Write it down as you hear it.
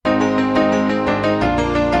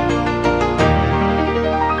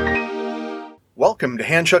Welcome to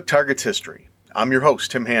Hanchuk Targets History. I'm your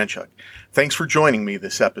host, Tim Hanchuk. Thanks for joining me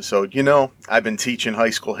this episode. You know, I've been teaching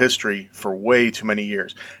high school history for way too many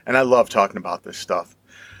years, and I love talking about this stuff.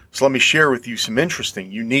 So let me share with you some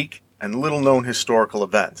interesting, unique, and little-known historical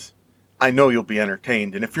events. I know you'll be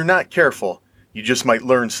entertained, and if you're not careful, you just might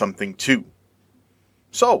learn something too.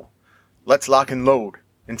 So, let's lock and load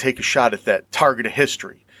and take a shot at that target of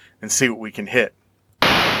history and see what we can hit.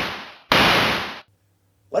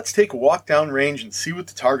 Let's take a walk down range and see what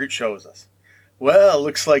the target shows us. Well,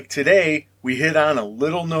 looks like today we hit on a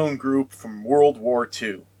little-known group from World War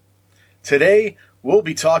II. Today, we'll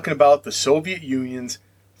be talking about the Soviet Union's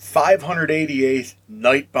 588th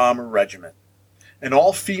Night Bomber Regiment, an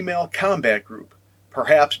all-female combat group,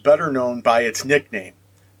 perhaps better known by its nickname,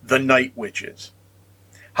 the Night Witches.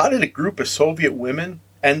 How did a group of Soviet women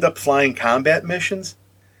end up flying combat missions?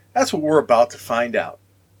 That's what we're about to find out.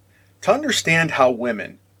 To understand how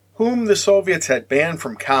women, whom the Soviets had banned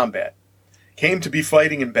from combat, came to be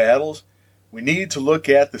fighting in battles, we need to look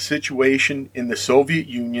at the situation in the Soviet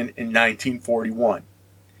Union in 1941.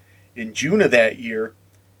 In June of that year,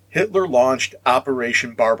 Hitler launched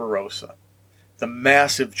Operation Barbarossa, the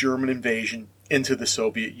massive German invasion into the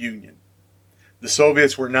Soviet Union. The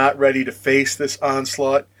Soviets were not ready to face this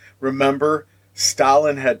onslaught. Remember,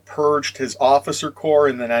 Stalin had purged his officer corps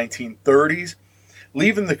in the 1930s,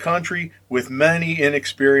 leaving the country with many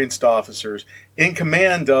inexperienced officers in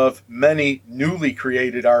command of many newly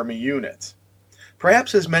created army units.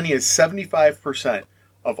 Perhaps as many as 75%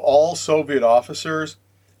 of all Soviet officers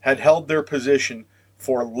had held their position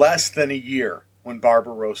for less than a year when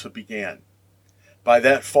Barbarossa began. By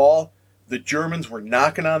that fall, the Germans were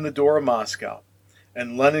knocking on the door of Moscow,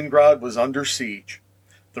 and Leningrad was under siege.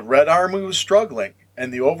 The Red Army was struggling,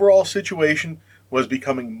 and the overall situation was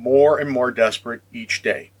becoming more and more desperate each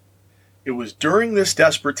day. It was during this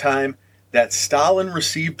desperate time that Stalin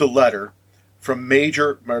received a letter from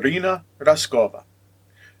Major Marina Raskova.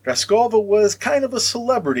 Raskova was kind of a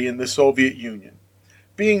celebrity in the Soviet Union,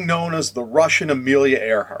 being known as the Russian Amelia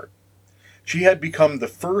Earhart. She had become the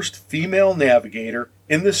first female navigator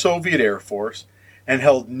in the Soviet Air Force and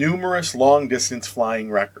held numerous long-distance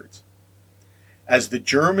flying records. As the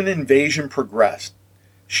German invasion progressed,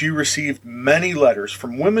 she received many letters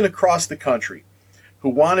from women across the country who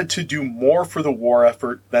wanted to do more for the war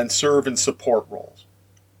effort than serve in support roles.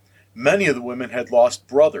 Many of the women had lost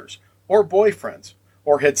brothers or boyfriends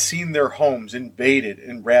or had seen their homes invaded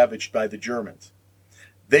and ravaged by the Germans.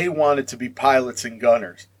 They wanted to be pilots and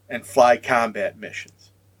gunners and fly combat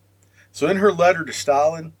missions. So in her letter to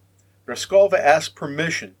Stalin, Raskova asked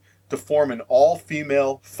permission to form an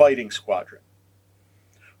all-female fighting squadron.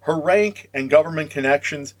 Her rank and government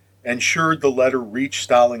connections ensured the letter reached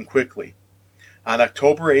Stalin quickly. On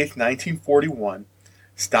October 8, 1941,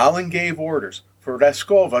 Stalin gave orders for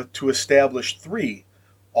Raskova to establish 3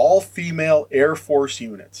 all-female Air Force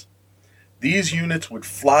units. These units would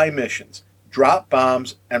fly missions, drop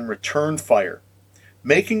bombs, and return fire,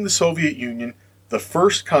 making the Soviet Union the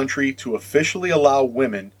first country to officially allow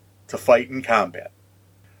women to fight in combat.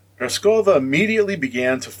 Raskova immediately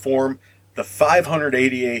began to form the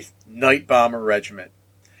 588th Night Bomber Regiment,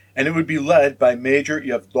 and it would be led by Major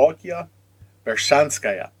Yevdokia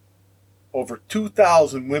Bershanskaya. Over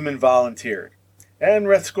 2,000 women volunteered, and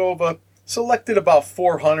Raskova selected about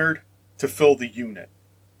 400 to fill the unit.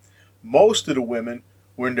 Most of the women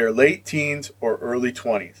were in their late teens or early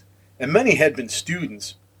 20s, and many had been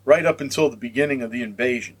students right up until the beginning of the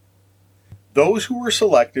invasion. Those who were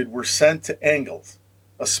selected were sent to Engels,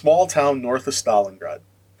 a small town north of Stalingrad.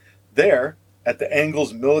 There, at the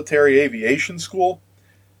Engels Military Aviation School,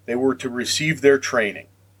 they were to receive their training.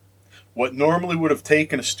 What normally would have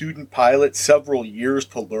taken a student pilot several years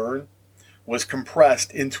to learn was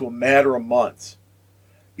compressed into a matter of months.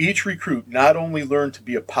 Each recruit not only learned to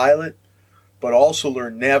be a pilot, but also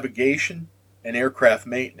learned navigation and aircraft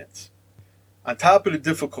maintenance. On top of the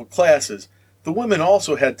difficult classes, the women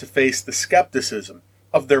also had to face the skepticism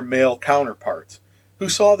of their male counterparts, who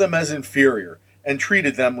saw them as inferior and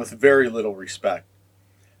treated them with very little respect.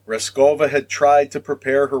 Raskova had tried to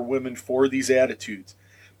prepare her women for these attitudes,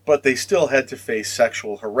 but they still had to face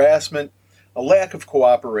sexual harassment, a lack of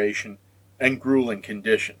cooperation, and grueling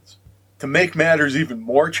conditions. To make matters even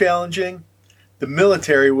more challenging, the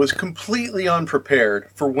military was completely unprepared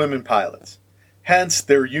for women pilots. Hence,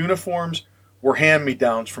 their uniforms were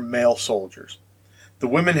hand-me-downs from male soldiers. The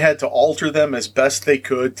women had to alter them as best they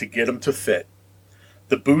could to get them to fit.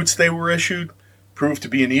 The boots they were issued proved to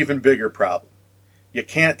be an even bigger problem. You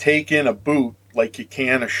can't take in a boot like you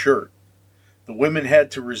can a shirt. The women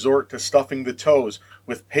had to resort to stuffing the toes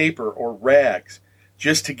with paper or rags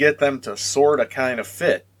just to get them to sorta kind of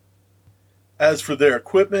fit. As for their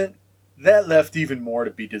equipment, that left even more to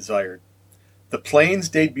be desired. The planes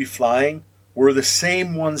they'd be flying were the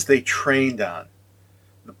same ones they trained on.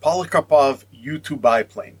 The Polikarpov U-2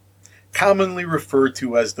 biplane, commonly referred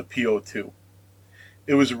to as the PO-2.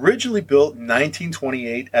 It was originally built in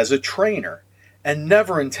 1928 as a trainer and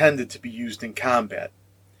never intended to be used in combat.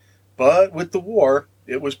 But with the war,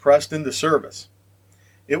 it was pressed into service.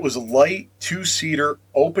 It was a light, two-seater,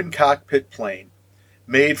 open cockpit plane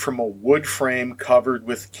made from a wood frame covered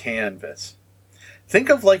with canvas. Think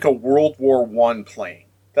of like a World War I plane.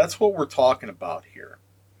 That's what we're talking about here.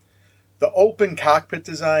 The open cockpit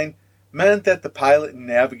design meant that the pilot and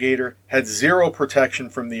navigator had zero protection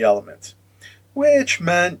from the elements, which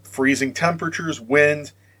meant freezing temperatures,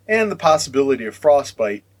 wind, and the possibility of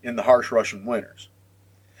frostbite in the harsh Russian winters.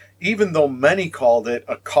 Even though many called it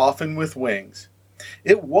a coffin with wings,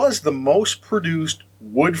 it was the most produced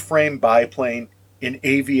wood frame biplane in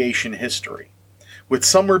aviation history, with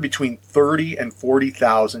somewhere between 30 and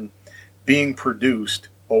 40,000 being produced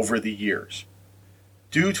over the years.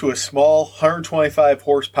 Due to a small 125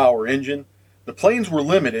 horsepower engine, the planes were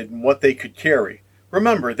limited in what they could carry.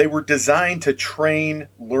 Remember, they were designed to train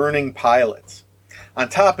learning pilots. On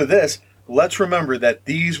top of this, let's remember that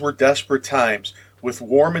these were desperate times with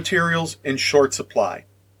war materials in short supply.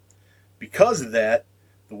 Because of that,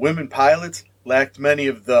 the women pilots lacked many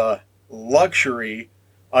of the luxury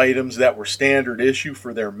items that were standard issue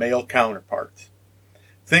for their male counterparts.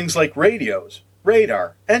 Things like radios,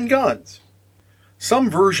 radar, and guns.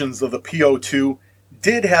 Some versions of the PO-2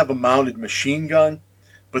 did have a mounted machine gun,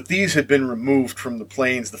 but these had been removed from the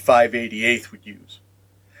planes the 588th would use.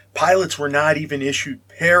 Pilots were not even issued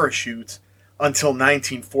parachutes until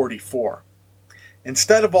 1944.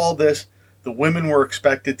 Instead of all this, the women were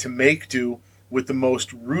expected to make do with the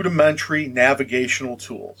most rudimentary navigational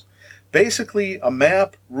tools. Basically, a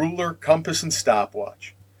map, ruler, compass, and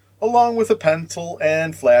stopwatch, along with a pencil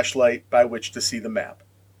and flashlight by which to see the map.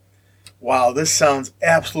 Wow, this sounds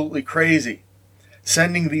absolutely crazy.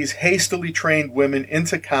 Sending these hastily trained women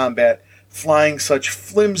into combat flying such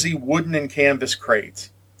flimsy wooden and canvas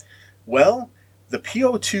crates. Well, the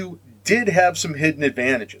PO-2 did have some hidden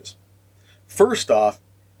advantages. First off,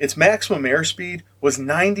 its maximum airspeed was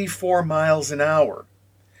 94 miles an hour.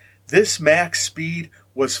 This max speed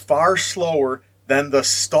was far slower than the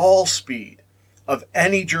stall speed of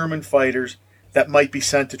any German fighters that might be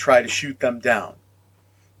sent to try to shoot them down.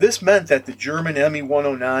 This meant that the German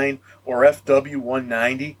Me-109 or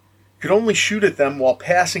FW-190 could only shoot at them while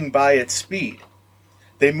passing by at speed.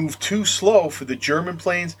 They moved too slow for the German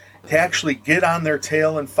planes to actually get on their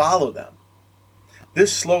tail and follow them.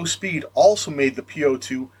 This slow speed also made the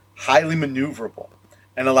PO-2 highly maneuverable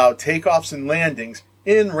and allowed takeoffs and landings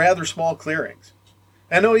in rather small clearings.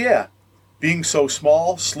 And oh yeah, being so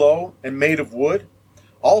small, slow, and made of wood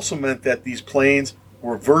also meant that these planes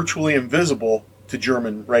were virtually invisible to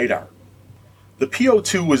German radar. The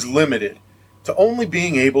PO-2 was limited to only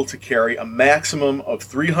being able to carry a maximum of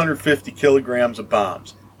 350 kilograms of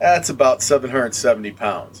bombs. That's about 770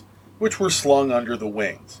 pounds, which were slung under the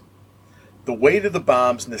wings. The weight of the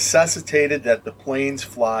bombs necessitated that the planes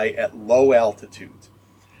fly at low altitudes,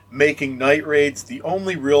 making night raids the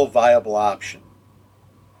only real viable option.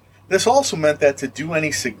 This also meant that to do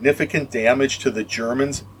any significant damage to the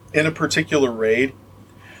Germans in a particular raid,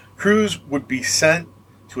 crews would be sent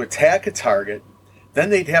to attack a target, then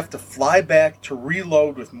they'd have to fly back to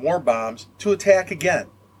reload with more bombs to attack again.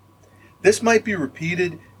 This might be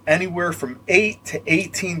repeated anywhere from 8 to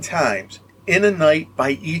 18 times in a night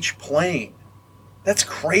by each plane. That's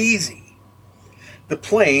crazy. The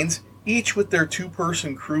planes, each with their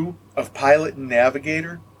two-person crew of pilot and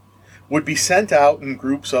navigator, would be sent out in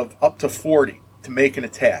groups of up to 40 to make an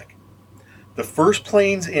attack. The first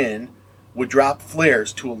planes in would drop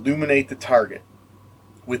flares to illuminate the target.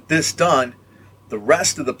 With this done, the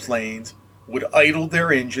rest of the planes would idle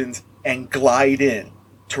their engines and glide in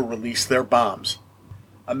to release their bombs.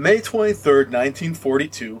 On May 23,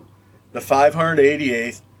 1942, the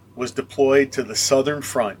 588th was deployed to the Southern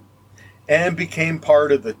Front and became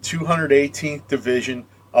part of the 218th Division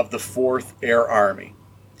of the 4th Air Army.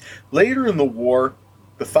 Later in the war,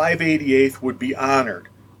 the 588th would be honored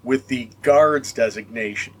with the Guards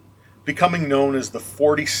designation, becoming known as the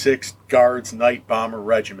 46th Guards Night Bomber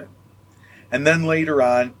Regiment. And then later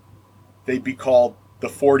on, they'd be called the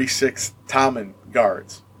 46th Tommen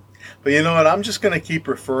Guards. But you know what? I'm just going to keep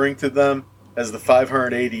referring to them as the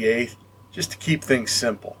 588th just to keep things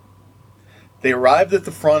simple. They arrived at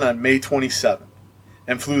the front on May 27th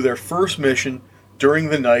and flew their first mission during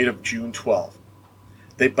the night of June 12th.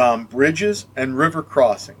 They bombed bridges and river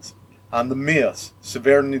crossings on the Mias,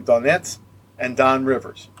 Severny Donetsk, and Don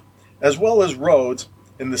rivers, as well as roads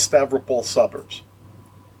in the Stavropol suburbs.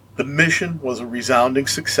 The mission was a resounding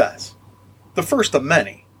success, the first of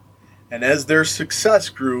many, and as their success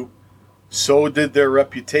grew, so did their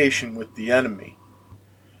reputation with the enemy.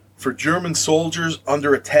 For German soldiers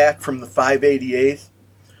under attack from the 588th,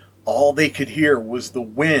 all they could hear was the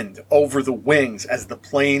wind over the wings as the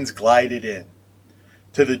planes glided in.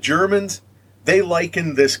 To the Germans, they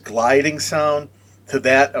likened this gliding sound to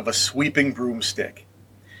that of a sweeping broomstick.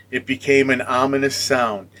 It became an ominous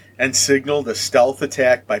sound and signaled a stealth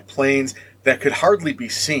attack by planes that could hardly be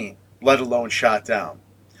seen, let alone shot down.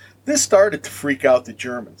 This started to freak out the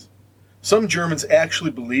Germans. Some Germans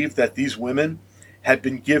actually believed that these women had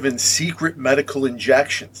been given secret medical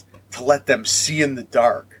injections to let them see in the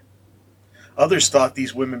dark. Others thought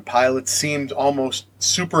these women pilots seemed almost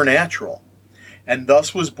supernatural, and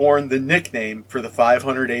thus was born the nickname for the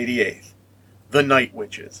 588th, the Night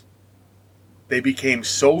Witches. They became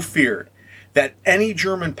so feared that any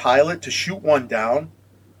German pilot to shoot one down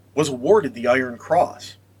was awarded the Iron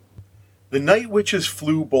Cross. The Night Witches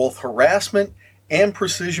flew both harassment and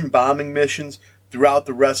precision bombing missions throughout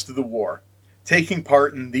the rest of the war, taking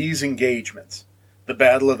part in these engagements: the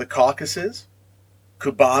Battle of the Caucasus,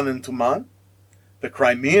 Kuban and Tuman, the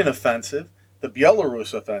Crimean Offensive, the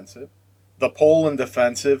Belarus Offensive, the Poland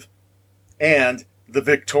Offensive, and the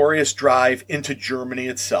victorious drive into Germany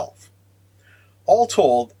itself. All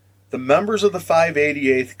told, the members of the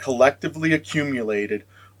 588th collectively accumulated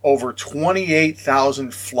over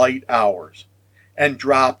 28,000 flight hours and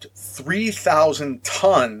dropped 3,000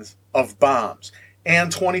 tons of bombs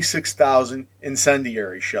and 26,000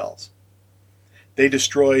 incendiary shells. They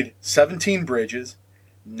destroyed 17 bridges,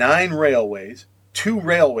 9 railways, 2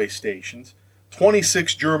 railway stations,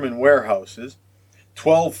 26 German warehouses,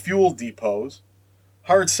 12 fuel depots,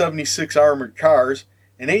 176 armored cars,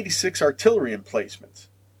 and 86 artillery emplacements.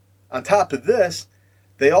 On top of this,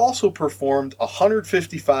 they also performed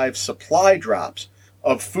 155 supply drops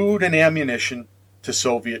of food and ammunition to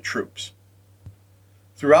Soviet troops.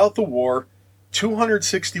 Throughout the war,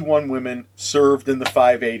 261 women served in the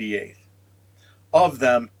 588th. Of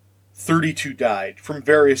them, 32 died from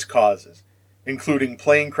various causes, including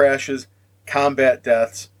plane crashes, combat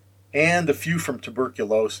deaths, and a few from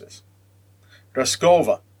tuberculosis.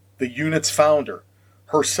 Raskova, the unit's founder,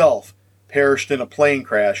 herself perished in a plane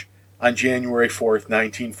crash on January 4th,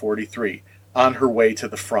 1943, on her way to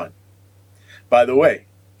the front. By the way,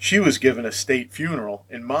 she was given a state funeral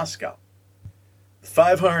in Moscow. The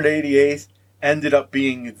 588th ended up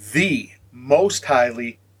being the most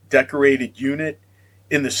highly decorated unit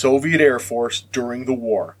in the Soviet Air Force during the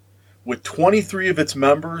war, with 23 of its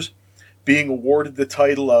members being awarded the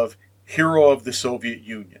title of Hero of the Soviet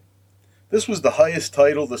Union. This was the highest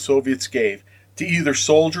title the Soviets gave to either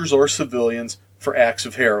soldiers or civilians for acts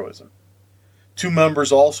of heroism. 2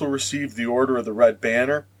 members also received the Order of the Red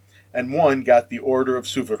Banner, and 1 got the Order of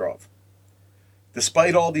Suvorov.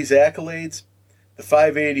 Despite all these accolades, the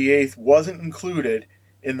 588th wasn't included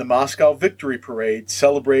in the Moscow Victory Parade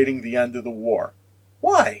celebrating the end of the war.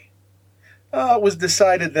 Why? It was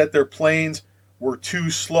decided that their planes were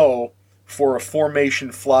too slow for a formation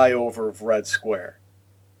flyover of Red Square.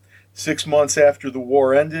 6 months after the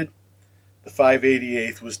war ended, the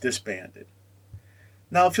 588th was disbanded.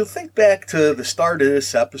 Now, if you'll think back to the start of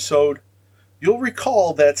this episode, you'll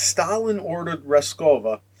recall that Stalin ordered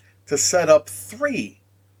Raskova to set up 3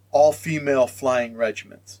 all-female flying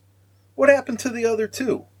regiments. What happened to the other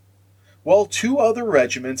 2? Well, 2 other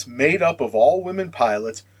regiments made up of all-women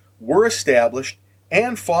pilots were established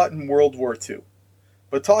and fought in World War II.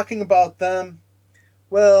 But talking about them,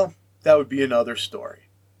 well, that would be another story.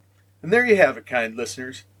 And there you have it, kind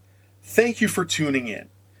listeners. Thank you for tuning in.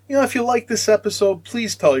 If you like this episode,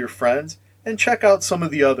 please tell your friends and check out some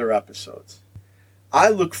of the other episodes. I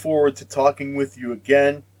look forward to talking with you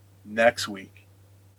again next week.